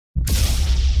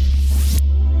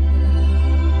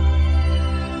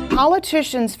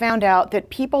politicians found out that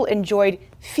people enjoyed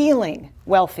feeling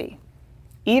wealthy,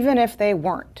 even if they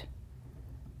weren't.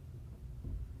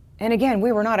 And again,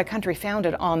 we were not a country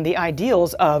founded on the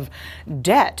ideals of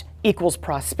debt equals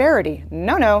prosperity.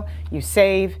 No, you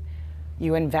save,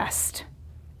 you invest,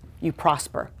 you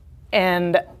prosper.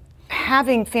 And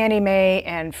having Fannie Mae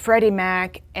and Freddie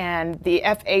Mac and the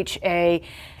FHA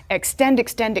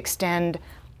extend,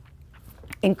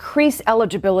 increase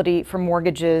eligibility for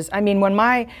mortgages. I mean,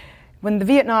 when the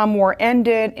Vietnam War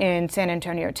ended in San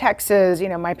Antonio, Texas,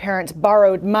 my parents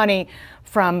borrowed money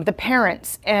from the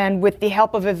parents, and with the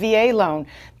help of a VA loan,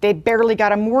 they barely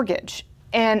got a mortgage.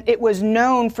 And it was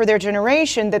known for their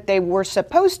generation that they were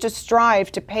supposed to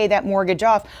strive to pay that mortgage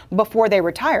off before they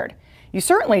retired. You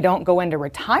certainly don't go into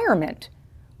retirement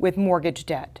with mortgage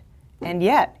debt. And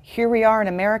yet, here we are in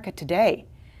America today,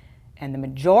 and the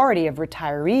majority of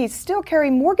retirees still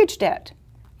carry mortgage debt.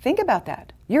 Think about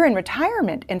that. You're in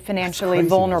retirement and financially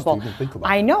vulnerable.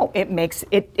 I know it makes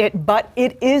it, but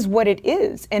it is what it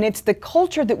is. And it's the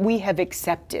culture that we have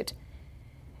accepted.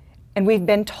 And we've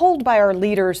been told by our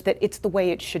leaders that it's the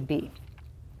way it should be.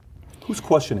 Who's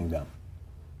questioning them?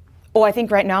 Oh, I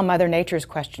think right now Mother Nature is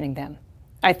questioning them.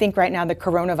 I think right now the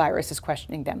coronavirus is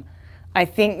questioning them. I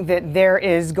think that there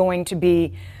is going to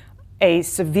be a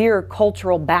severe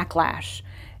cultural backlash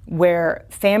where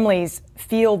families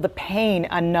feel the pain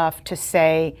enough to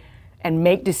say and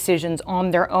make decisions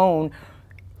on their own.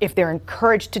 If they're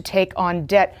encouraged to take on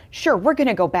debt, sure, we're going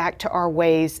to go back to our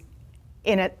ways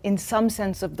in some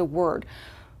sense of the word.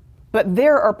 But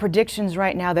there are predictions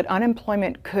right now that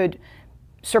unemployment could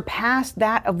surpass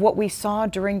that of what we saw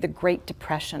during the Great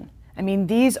Depression. I mean,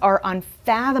 these are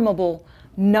unfathomable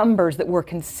numbers that we're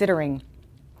considering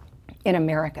in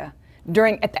America.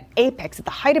 At the apex, at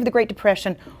the height of the Great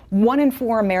Depression, 1 in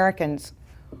 4 Americans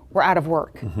were out of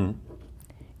work. Mm-hmm.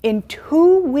 In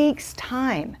 2 weeks'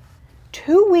 time,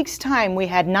 we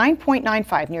had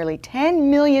 9.95, nearly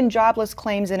 10 million jobless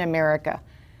claims in America.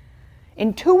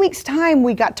 In 2 weeks' time,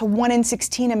 we got to 1 in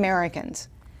 16 Americans.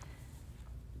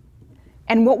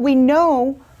 And what we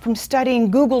know from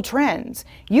studying Google Trends,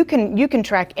 you can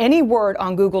track any word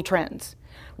on Google Trends.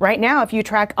 Right now, if you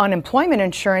track unemployment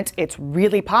insurance, it's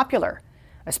really popular,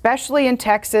 especially in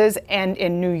Texas and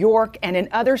in New York and in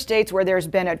other states where there's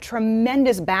been a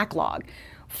tremendous backlog.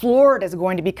 Florida is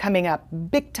going to be coming up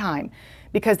big time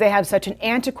because they have such an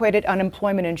antiquated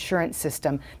unemployment insurance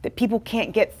system that people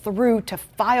can't get through to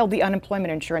file the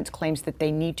unemployment insurance claims that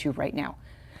they need to right now.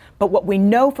 But what we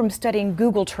know from studying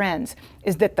Google Trends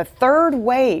is that the third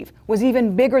wave was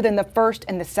even bigger than the first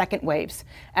and the second waves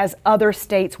as other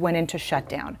states went into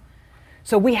shutdown.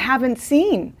 So we haven't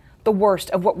seen the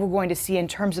worst of what we're going to see in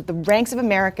terms of the ranks of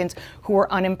Americans who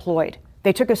are unemployed.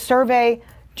 They took a survey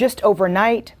just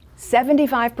overnight.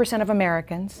 75% of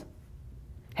Americans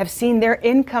have seen their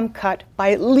income cut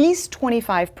by at least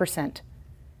 25%.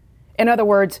 In other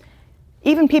words,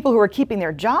 even people who are keeping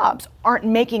their jobs aren't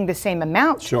making the same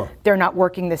amount. Sure. They're not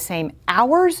working the same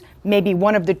hours. Maybe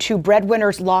one of the two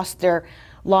breadwinners lost their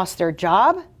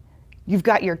job. You've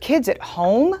got your kids at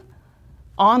home,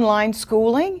 online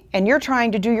schooling, and you're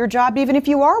trying to do your job even if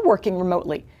you are working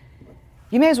remotely.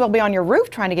 You may as well be on your roof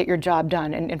trying to get your job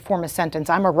done and form a sentence.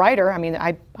 I'm a writer. I mean,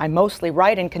 I mostly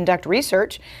write and conduct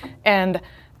research, and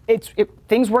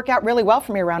things work out really well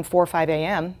for me around 4 or 5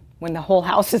 a.m. when the whole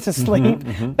house is asleep.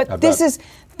 But this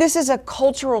is a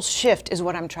cultural shift is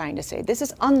what I'm trying to say. This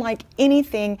is unlike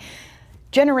anything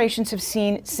generations have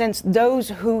seen since those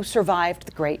who survived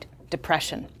the Great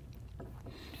Depression.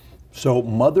 So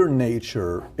Mother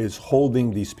Nature is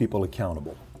holding these people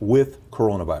accountable with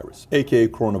coronavirus, aka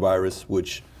coronavirus,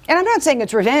 which... And I'm not saying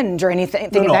it's revenge or anything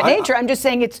of that nature. I'm just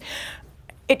saying it's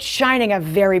shining a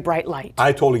very bright light.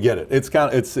 I totally get it. It's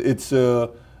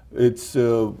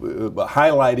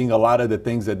highlighting a lot of the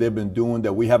things that they've been doing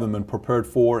that we haven't been prepared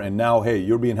for, and now, hey,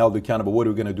 you're being held accountable. What are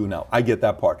we going to do now? I get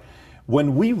that part.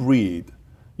 When we read,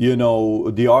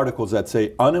 the articles that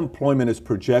say unemployment is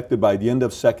projected by the end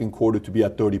of second quarter to be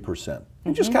at 30%,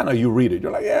 and just kind of you read it,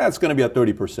 you're like, yeah, it's going to be at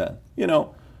 30%.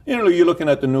 You're looking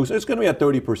at the news, it's going to be at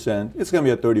 30%. It's going to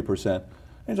be at 30%.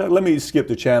 And so let me skip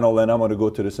the channel, and I'm going to go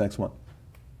to this next one.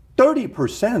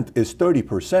 30% is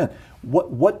 30%.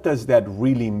 What does that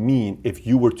really mean if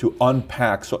you were to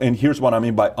unpack? So, and here's what I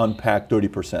mean by unpack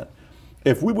 30%.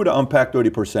 If we were to unpack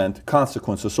 30%,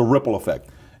 consequences, so ripple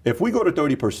effect. If we go to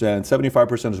 30%,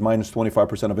 75% is minus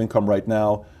 25% of income right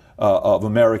now of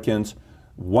Americans.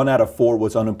 1 out of 4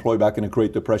 was unemployed back in the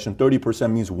Great Depression.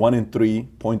 30% means 1 in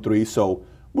 3.3. So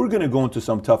we're going to go into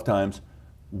some tough times.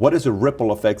 What is the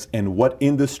ripple effects and what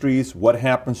industries? What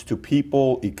happens to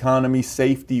people, economy,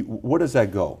 safety? Where does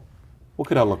that go? What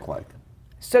could that look like?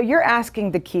 So you're asking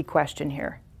the key question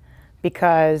here,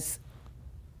 because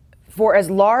for as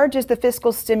large as the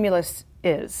fiscal stimulus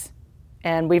is,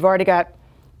 and we've already got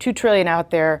 $2 trillion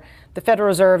out there, the Federal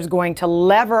Reserve is going to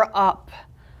lever up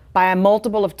by a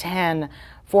multiple of 10,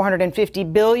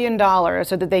 $450 billion,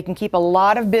 so that they can keep a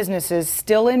lot of businesses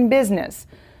still in business,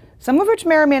 some of which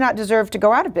may or may not deserve to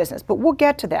go out of business, but we'll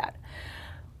get to that.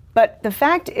 But the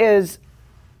fact is,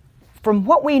 from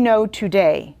what we know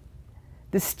today,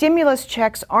 the stimulus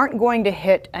checks aren't going to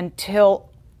hit until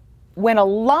when a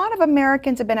lot of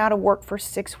Americans have been out of work for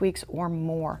 6 weeks or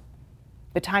more,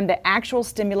 the time the actual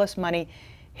stimulus money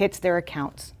hits their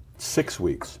accounts. 6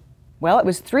 weeks. Well, it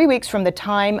was 3 weeks from the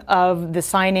time of the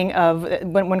signing of,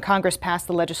 when Congress passed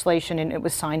the legislation and it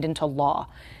was signed into law.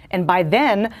 And by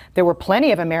then, there were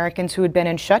plenty of Americans who had been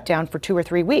in shutdown for 2 or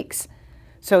 3 weeks.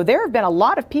 So there have been a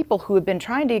lot of people who have been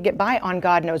trying to get by on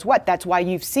God knows what. That's why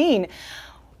you've seen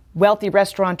wealthy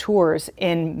restaurateurs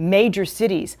in major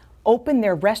cities open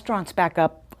their restaurants back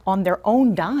up on their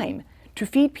own dime to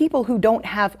feed people who don't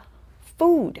have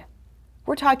food.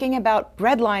 We're talking about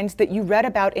breadlines that you read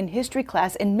about in history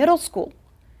class in middle school.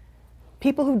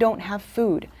 People who don't have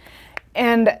food.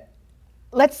 And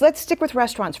let's stick with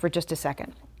restaurants for just a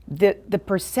second. The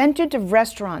percentage of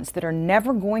restaurants that are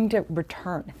never going to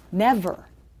return, never,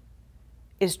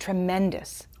 is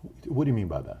tremendous. What do you mean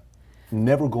by that?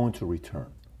 Never going to return?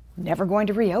 Never going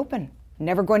to reopen.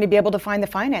 Never going to be able to find the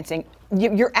financing.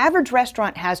 Your average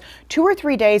restaurant has 2 or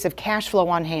 3 days of cash flow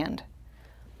on hand.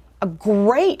 A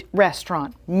great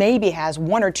restaurant maybe has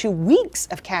 1 or 2 weeks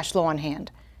of cash flow on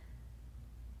hand.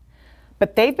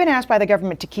 But they've been asked by the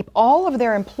government to keep all of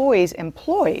their employees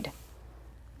employed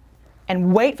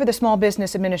and wait for the Small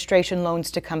Business Administration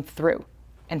loans to come through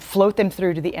and float them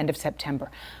through to the end of September.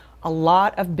 A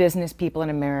lot of business people in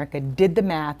America did the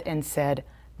math and said,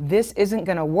 this isn't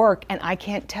going to work, and I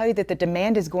can't tell you that the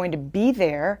demand is going to be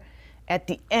there at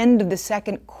the end of the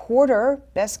second quarter,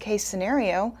 best case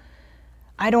scenario.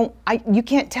 You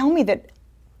can't tell me that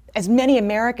as many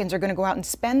Americans are going to go out and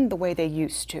spend the way they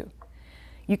used to.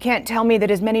 You can't tell me that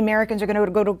as many Americans are going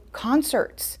to go to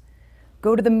concerts,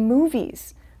 go to the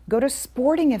movies, go to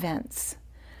sporting events,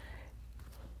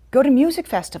 go to music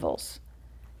festivals,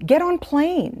 get on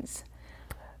planes.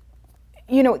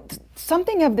 You know,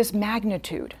 something of this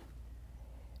magnitude.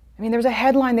 I mean, there's a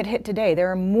headline that hit today. There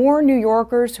are more New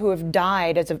Yorkers who have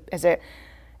died as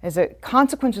a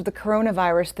consequence of the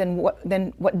coronavirus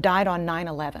than what died on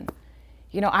 9/11.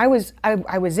 You know, I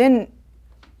was in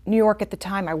New York at the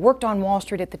time. I worked on Wall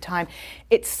Street at the time.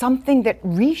 It's something that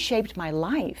reshaped my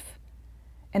life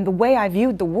and the way I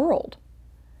viewed the world.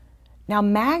 Now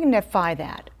magnify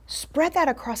that, spread that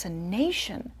across a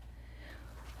nation.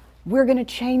 We're going to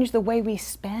change the way we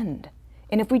spend.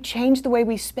 And if we change the way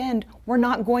we spend, we're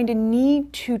not going to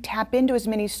need to tap into as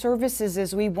many services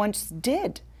as we once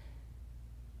did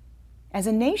as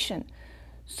a nation.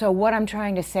 So what I'm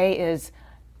trying to say is,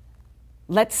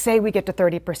 let's say we get to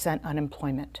 30%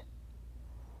 unemployment.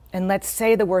 And let's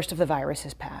say the worst of the virus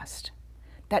has passed.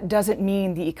 That doesn't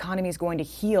mean the economy is going to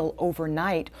heal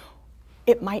overnight.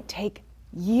 It might take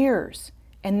years.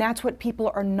 And that's what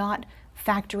people are not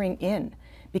factoring in.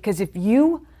 Because if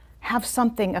you have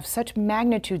something of such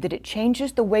magnitude that it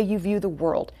changes the way you view the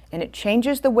world and it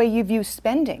changes the way you view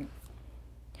spending.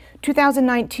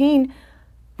 2019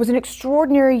 was an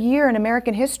extraordinary year in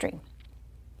American history.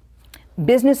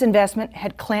 Business investment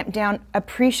had clamped down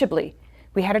appreciably.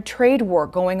 We had a trade war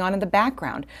going on in the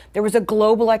background. There was a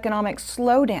global economic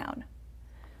slowdown.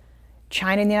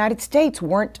 China and the United States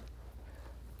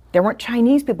there weren't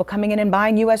Chinese people coming in and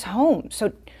buying U.S. homes.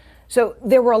 So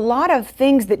there were a lot of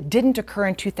things that didn't occur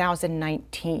in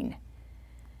 2019.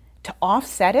 To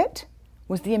offset it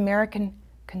was the American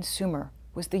consumer,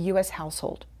 was the U.S.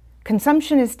 household.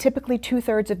 Consumption is typically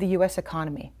 2/3 of the U.S.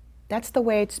 economy. That's the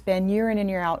way it's been year in and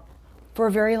year out for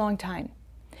a very long time.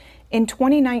 In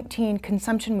 2019,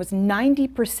 consumption was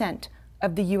 90%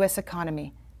 of the U.S.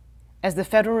 economy, as the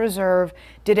Federal Reserve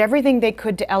did everything they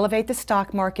could to elevate the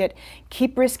stock market,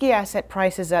 keep risky asset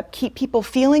prices up, keep people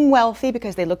feeling wealthy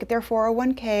because they look at their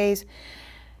 401ks,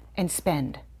 and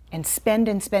spend, and spend,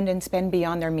 and spend, and spend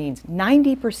beyond their means.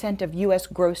 90% of U.S.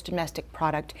 gross domestic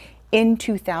product in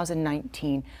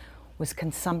 2019 was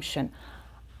consumption.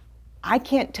 I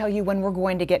can't tell you when we're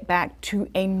going to get back to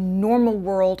a normal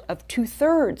world of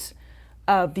 2/3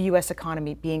 of the U.S.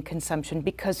 economy being consumption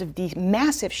because of the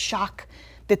massive shock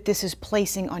that this is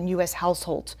placing on U.S.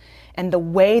 households, and the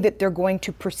way that they're going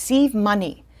to perceive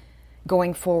money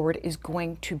going forward is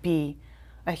going to be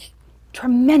a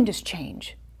tremendous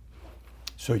change.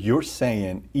 So you're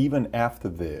saying even after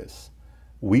this,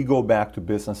 we go back to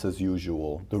business as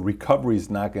usual, the recovery is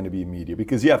not going to be immediate,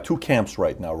 because you have two camps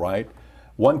right now, right?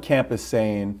 One camp is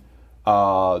saying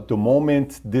the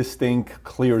moment this thing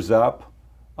clears up,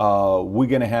 we're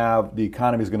going to have, the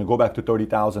economy is going to go back to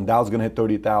 30,000, Dow's going to hit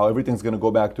 30,000, everything's going to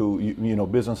go back to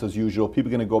business as usual, people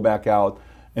are going to go back out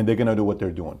and they're going to do what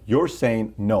they're doing. You're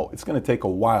saying no, it's going to take a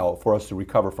while for us to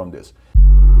recover from this.